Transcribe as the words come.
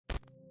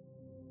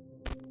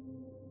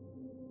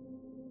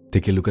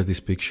Take a look at this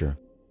picture.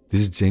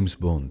 This is James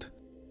Bond.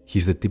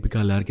 He's the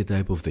typical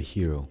archetype of the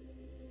hero.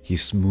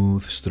 He's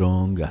smooth,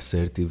 strong,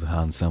 assertive,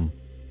 handsome,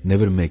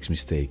 never makes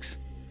mistakes.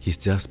 He's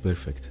just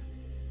perfect.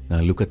 Now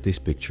look at this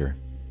picture.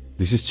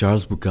 This is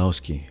Charles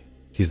Bukowski.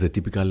 He's the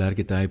typical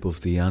archetype of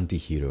the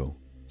anti-hero.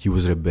 He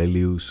was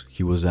rebellious,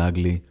 he was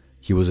ugly,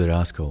 he was a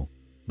rascal,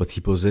 but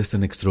he possessed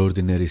an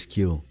extraordinary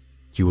skill.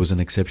 He was an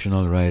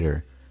exceptional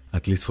writer,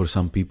 at least for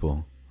some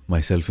people,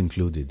 myself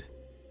included.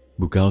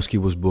 Bukowski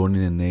was born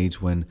in an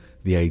age when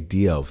the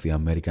idea of the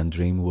American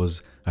dream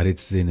was at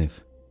its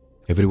zenith.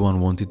 Everyone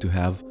wanted to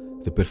have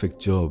the perfect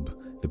job,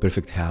 the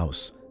perfect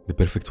house, the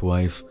perfect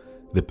wife,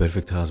 the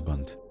perfect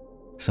husband.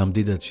 Some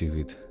did achieve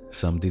it,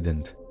 some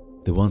didn't.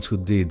 The ones who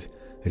did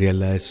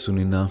realized soon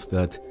enough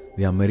that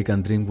the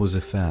American dream was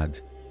a fad,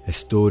 a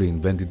story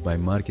invented by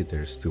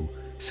marketers to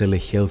sell a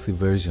healthy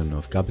version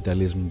of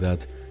capitalism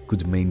that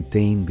could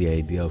maintain the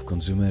idea of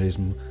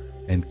consumerism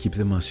and keep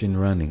the machine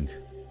running.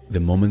 The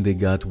moment they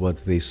got what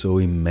they so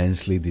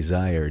immensely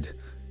desired,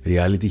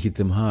 reality hit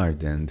them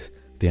hard and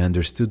they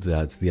understood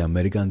that the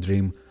American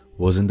dream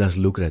wasn't as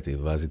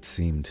lucrative as it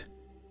seemed.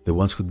 The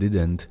ones who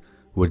didn't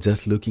were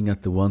just looking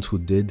at the ones who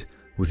did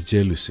with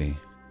jealousy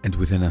and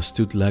with an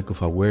astute lack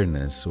of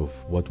awareness of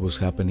what was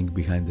happening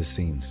behind the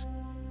scenes.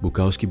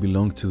 Bukowski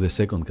belonged to the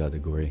second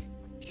category.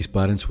 His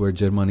parents were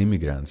German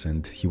immigrants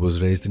and he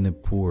was raised in a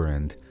poor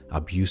and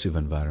abusive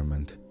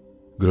environment.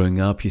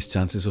 Growing up, his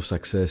chances of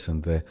success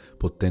and the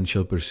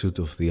potential pursuit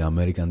of the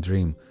American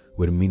dream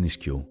were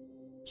minuscule.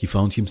 He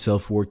found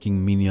himself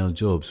working menial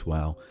jobs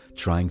while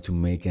trying to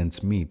make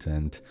ends meet,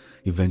 and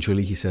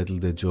eventually he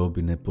settled a job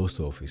in a post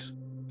office.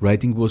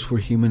 Writing was for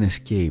him an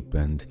escape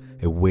and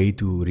a way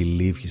to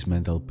relieve his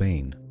mental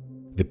pain.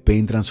 The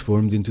pain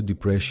transformed into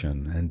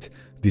depression, and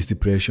this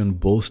depression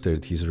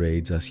bolstered his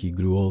rage as he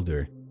grew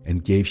older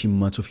and gave him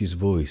much of his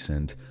voice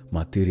and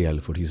material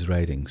for his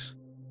writings.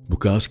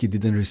 Bukowski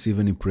didn't receive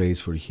any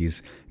praise for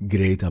his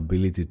great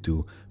ability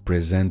to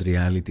present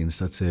reality in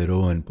such a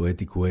raw and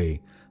poetic way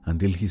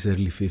until his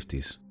early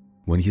 50s.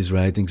 When his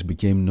writings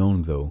became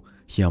known, though,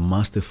 he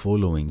amassed a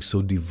following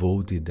so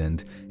devoted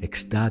and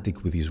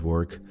ecstatic with his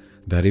work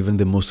that even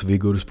the most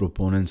vigorous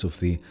proponents of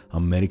the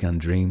American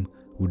dream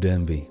would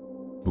envy.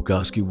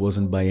 Bukowski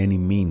wasn't by any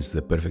means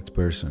the perfect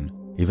person.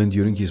 Even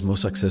during his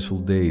most successful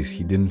days,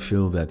 he didn't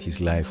feel that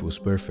his life was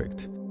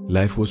perfect.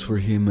 Life was for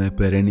him a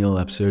perennial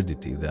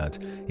absurdity that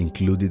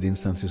included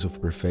instances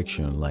of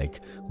perfection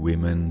like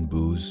women,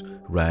 booze,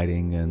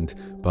 writing, and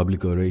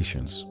public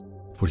orations.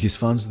 For his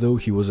fans, though,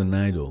 he was an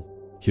idol.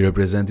 He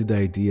represented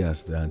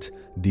ideas that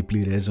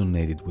deeply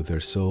resonated with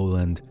their soul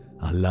and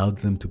allowed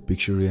them to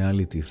picture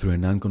reality through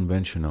an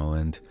unconventional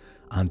and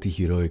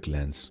anti-heroic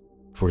lens.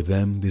 For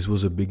them, this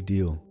was a big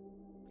deal.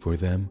 For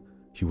them,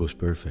 he was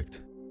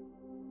perfect.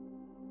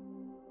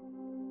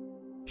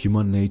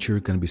 Human nature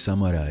can be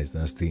summarized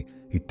as the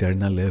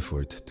eternal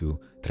effort to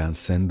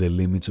transcend the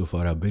limits of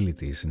our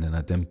abilities in an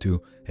attempt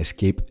to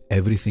escape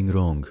everything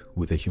wrong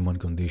with the human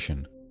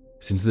condition.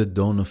 Since the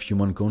dawn of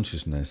human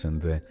consciousness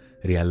and the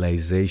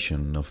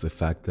realization of the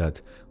fact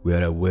that we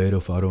are aware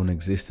of our own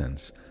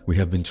existence, we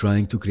have been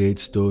trying to create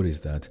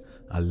stories that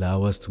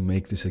allow us to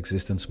make this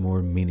existence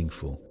more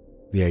meaningful.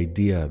 The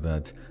idea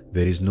that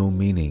there is no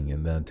meaning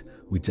and that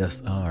we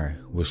just are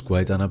was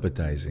quite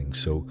unappetizing,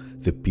 so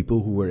the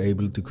people who were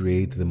able to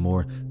create the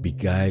more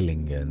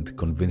beguiling and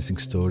convincing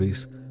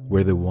stories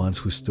were the ones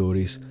whose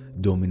stories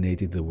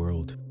dominated the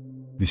world.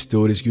 The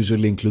stories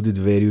usually included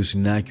various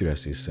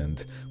inaccuracies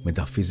and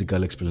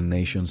metaphysical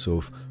explanations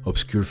of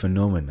obscure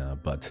phenomena,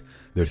 but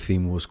their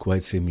theme was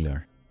quite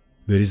similar.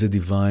 There is a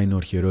divine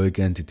or heroic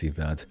entity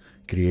that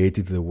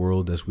created the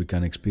world as we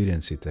can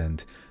experience it,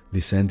 and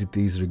this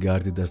entity is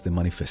regarded as the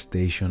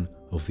manifestation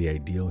of the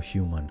ideal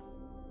human.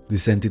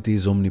 This entity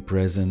is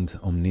omnipresent,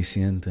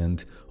 omniscient,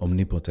 and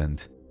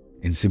omnipotent.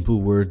 In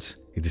simple words,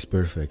 it is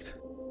perfect.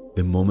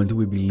 The moment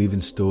we believe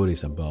in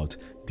stories about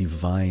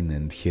divine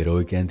and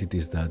heroic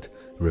entities that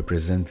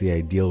represent the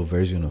ideal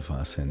version of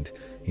us and,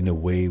 in a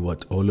way,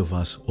 what all of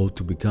us ought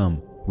to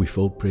become, we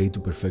fall prey to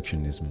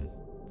perfectionism.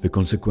 The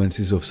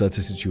consequences of such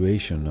a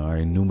situation are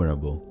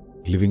innumerable.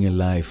 Living a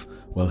life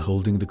while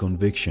holding the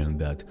conviction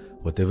that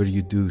whatever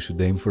you do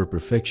should aim for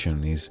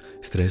perfection is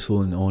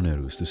stressful and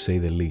onerous, to say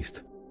the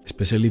least.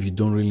 Especially if you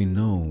don't really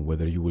know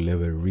whether you will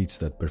ever reach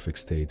that perfect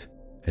state.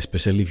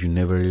 Especially if you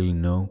never really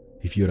know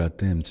if your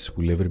attempts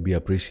will ever be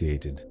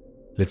appreciated.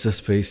 Let's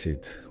just face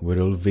it,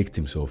 we're all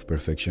victims of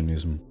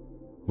perfectionism.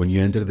 When you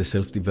enter the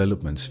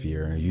self-development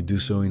sphere, you do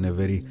so in a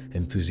very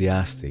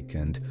enthusiastic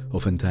and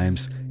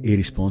oftentimes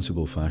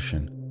irresponsible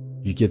fashion.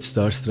 You get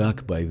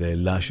starstruck by the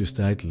luscious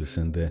titles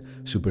and the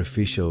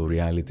superficial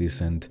realities,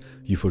 and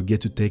you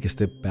forget to take a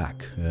step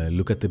back,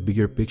 look at the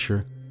bigger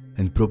picture,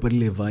 and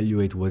properly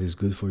evaluate what is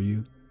good for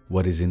you,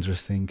 what is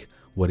interesting,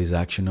 what is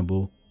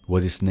actionable,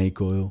 what is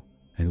snake oil,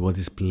 and what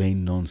is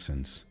plain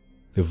nonsense.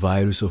 The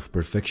virus of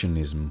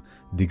perfectionism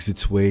digs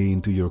its way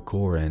into your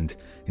core, and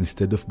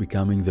instead of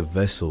becoming the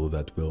vessel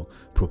that will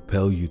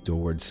propel you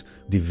towards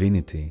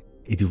divinity,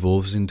 it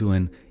evolves into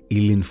an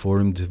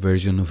ill-informed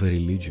version of a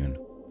religion.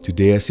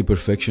 Today I see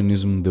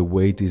perfectionism the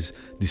way it is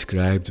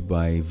described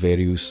by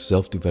various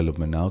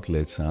self-development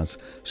outlets as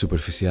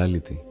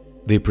superficiality.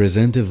 They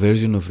present a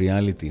version of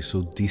reality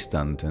so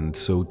distant and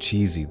so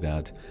cheesy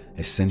that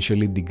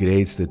essentially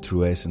degrades the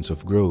true essence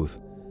of growth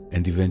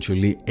and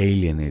eventually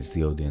alienates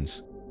the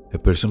audience. A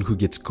person who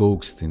gets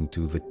coaxed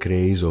into the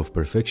craze of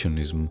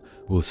perfectionism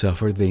will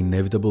suffer the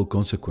inevitable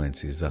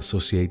consequences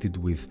associated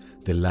with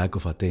the lack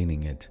of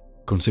attaining it.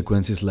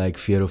 Consequences like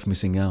fear of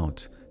missing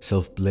out,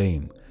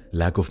 self-blame,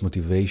 lack of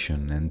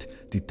motivation, and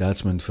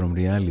detachment from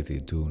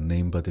reality, to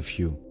name but a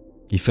few.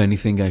 If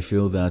anything, I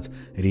feel that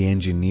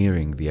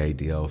re-engineering the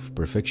idea of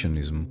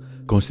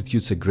perfectionism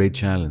constitutes a great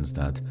challenge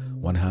that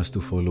one has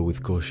to follow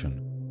with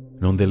caution.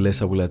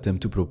 Nonetheless, I will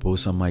attempt to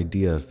propose some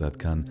ideas that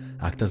can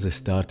act as a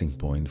starting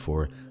point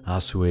for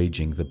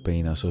assuaging the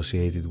pain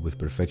associated with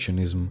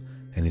perfectionism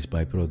and its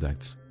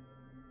byproducts.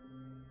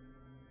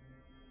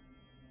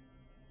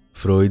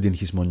 Freud, in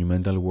his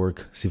monumental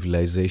work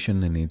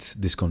Civilization and Its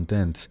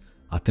Discontents,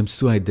 attempts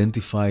to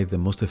identify the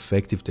most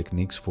effective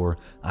techniques for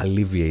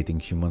alleviating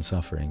human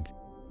suffering.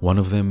 One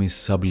of them is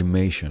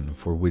sublimation,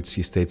 for which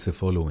he states the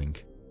following.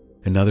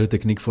 Another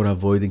technique for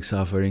avoiding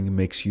suffering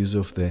makes use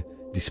of the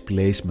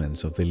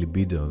displacements of the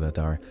libido that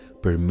are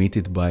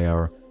permitted by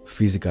our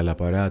physical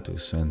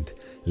apparatus and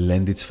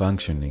lend its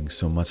functioning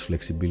so much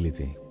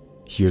flexibility.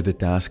 Here the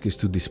task is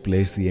to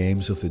displace the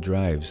aims of the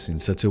drives in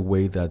such a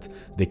way that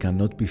they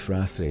cannot be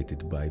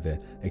frustrated by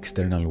the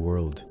external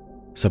world.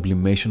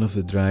 Sublimation of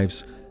the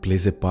drives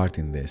plays a part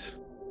in this.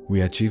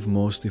 We achieve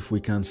most if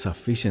we can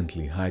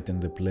sufficiently heighten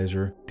the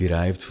pleasure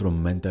derived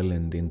from mental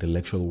and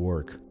intellectual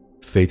work.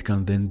 Fate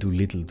can then do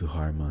little to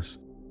harm us.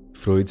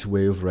 Freud's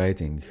way of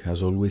writing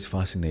has always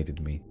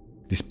fascinated me.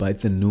 Despite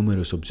the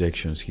numerous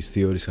objections his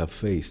theories have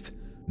faced,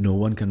 no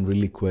one can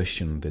really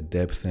question the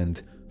depth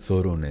and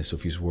thoroughness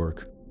of his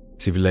work.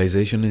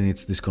 Civilization and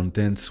Its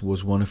Discontents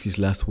was one of his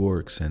last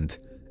works, and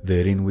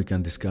therein we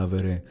can discover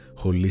a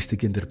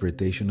holistic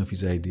interpretation of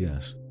his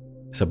ideas.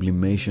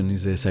 Sublimation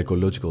is a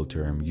psychological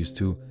term used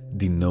to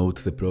denote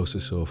the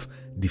process of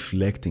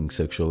deflecting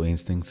sexual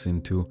instincts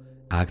into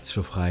acts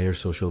of higher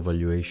social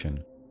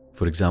valuation.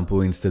 For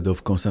example, instead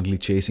of constantly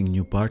chasing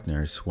new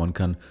partners, one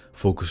can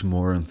focus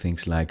more on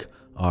things like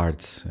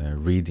arts,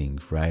 reading,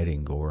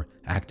 writing, or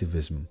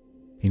activism.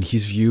 In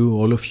his view,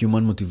 all of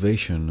human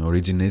motivation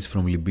originates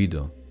from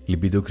libido.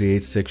 Libido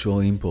creates sexual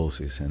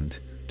impulses and,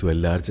 to a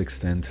large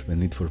extent, the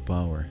need for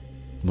power.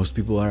 Most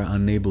people are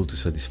unable to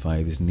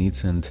satisfy these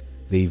needs and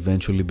they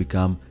eventually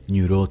become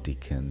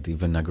neurotic and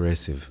even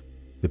aggressive.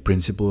 The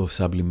principle of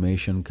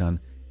sublimation can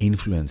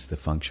influence the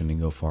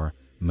functioning of our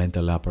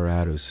mental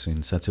apparatus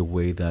in such a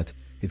way that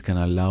it can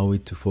allow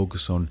it to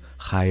focus on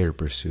higher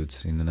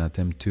pursuits in an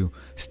attempt to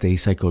stay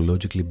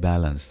psychologically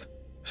balanced.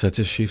 Such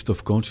a shift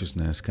of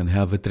consciousness can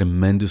have a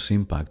tremendous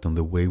impact on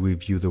the way we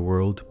view the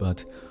world,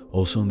 but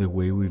also on the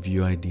way we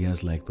view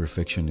ideas like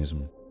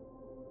perfectionism.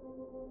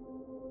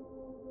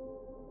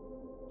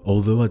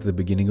 Although at the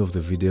beginning of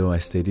the video I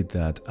stated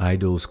that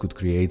idols could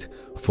create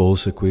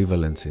false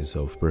equivalences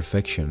of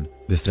perfection,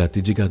 the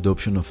strategic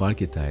adoption of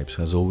archetypes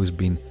has always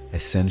been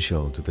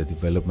essential to the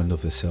development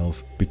of the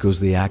self because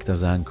they act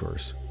as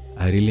anchors.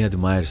 I really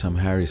admire Sam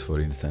Harris,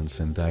 for instance,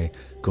 and I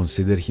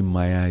consider him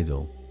my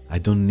idol. I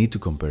don't need to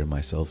compare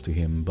myself to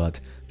him, but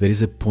there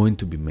is a point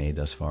to be made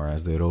as far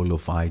as the role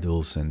of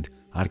idols and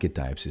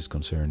archetypes is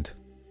concerned.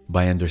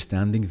 By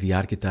understanding the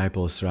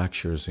archetypal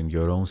structures in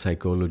your own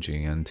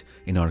psychology and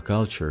in our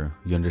culture,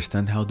 you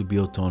understand how to be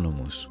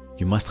autonomous.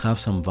 You must have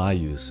some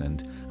values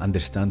and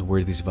understand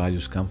where these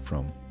values come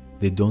from.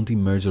 They don't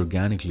emerge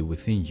organically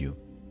within you.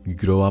 You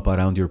grow up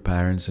around your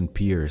parents and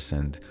peers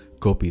and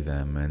copy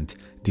them and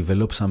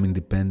develop some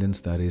independence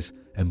that is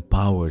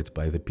empowered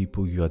by the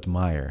people you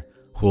admire,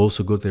 who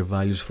also got their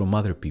values from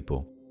other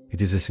people.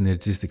 It is a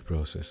synergistic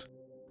process.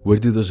 Where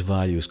do those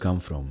values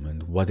come from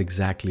and what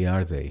exactly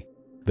are they?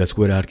 That's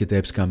where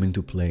archetypes come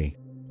into play.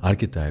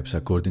 Archetypes,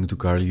 according to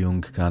Carl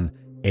Jung, can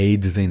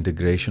aid the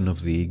integration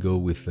of the ego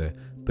with the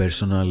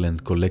personal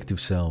and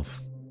collective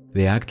self.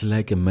 They act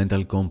like a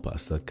mental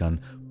compass that can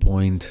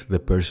point the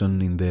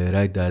person in the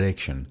right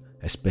direction,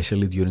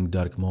 especially during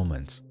dark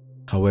moments.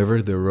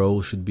 However, their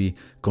role should be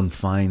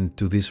confined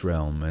to this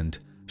realm and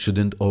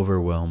shouldn't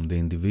overwhelm the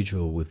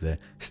individual with the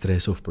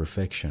stress of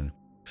perfection.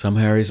 Sam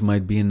Harris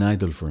might be an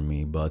idol for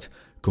me, but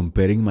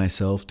comparing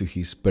myself to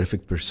his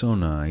perfect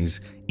persona is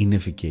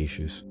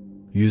inefficacious.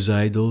 Use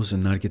idols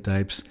and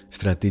archetypes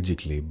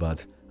strategically,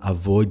 but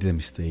avoid the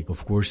mistake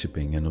of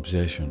worshipping an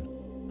obsession.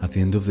 At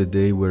the end of the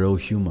day, we're all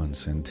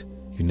humans, and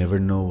you never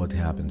know what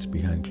happens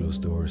behind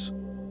closed doors.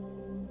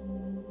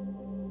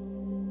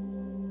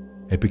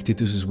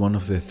 Epictetus is one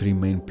of the three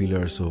main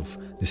pillars of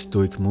the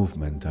Stoic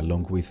movement,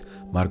 along with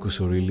Marcus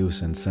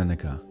Aurelius and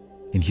Seneca.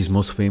 In his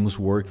most famous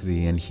work,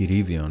 the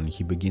Enchiridion,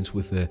 he begins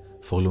with the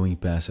following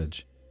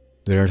passage.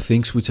 There are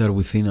things which are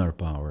within our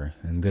power,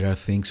 and there are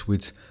things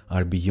which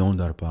are beyond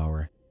our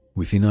power.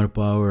 Within our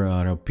power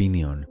are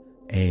opinion,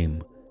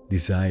 aim,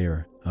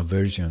 desire,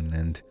 aversion,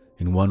 and,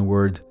 in one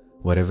word,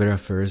 whatever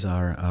affairs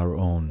are our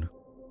own.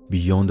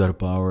 Beyond our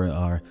power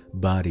are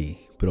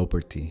body,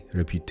 property,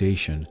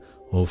 reputation,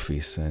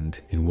 office, and,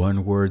 in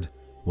one word,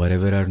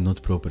 whatever are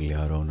not properly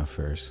our own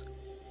affairs.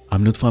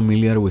 I'm not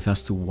familiar with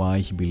as to why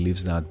he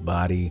believes that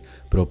body,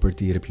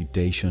 property,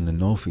 reputation,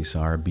 and office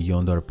are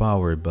beyond our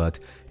power, but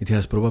it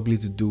has probably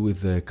to do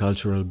with the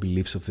cultural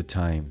beliefs of the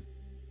time.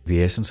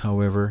 The essence,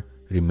 however,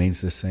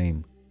 remains the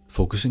same.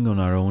 Focusing on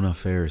our own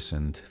affairs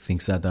and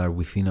things that are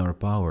within our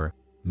power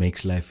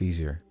makes life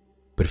easier.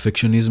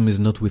 Perfectionism is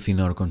not within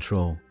our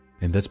control,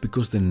 and that's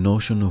because the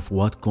notion of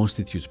what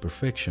constitutes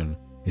perfection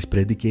is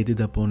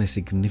predicated upon a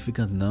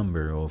significant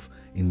number of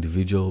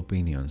individual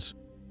opinions.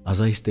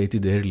 As I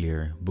stated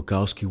earlier,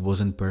 Bukowski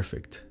wasn't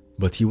perfect,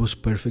 but he was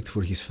perfect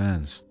for his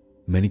fans.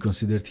 Many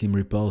considered him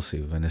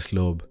repulsive and a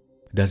slob.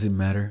 Does it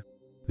matter?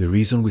 The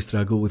reason we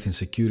struggle with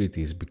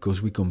insecurity is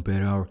because we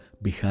compare our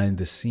behind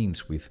the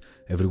scenes with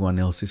everyone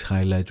else's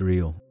highlight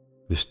reel.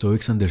 The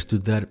Stoics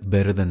understood that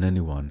better than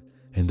anyone,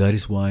 and that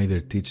is why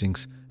their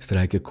teachings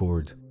strike a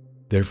chord.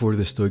 Therefore,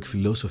 the Stoic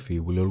philosophy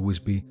will always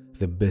be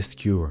the best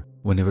cure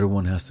whenever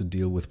one has to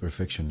deal with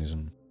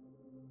perfectionism.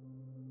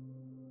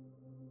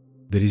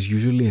 There is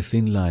usually a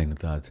thin line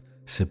that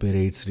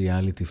separates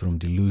reality from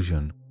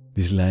delusion.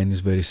 This line is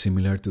very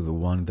similar to the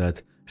one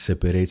that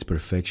separates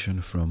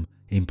perfection from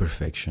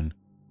imperfection.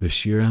 The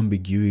sheer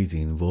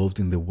ambiguity involved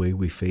in the way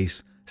we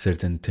face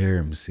certain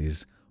terms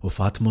is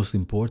of utmost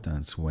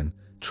importance when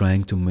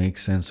trying to make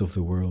sense of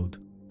the world.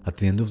 At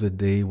the end of the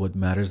day, what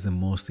matters the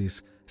most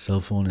is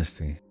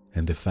self-honesty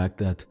and the fact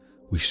that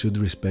we should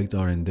respect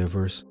our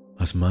endeavors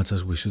as much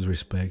as we should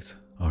respect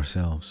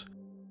ourselves.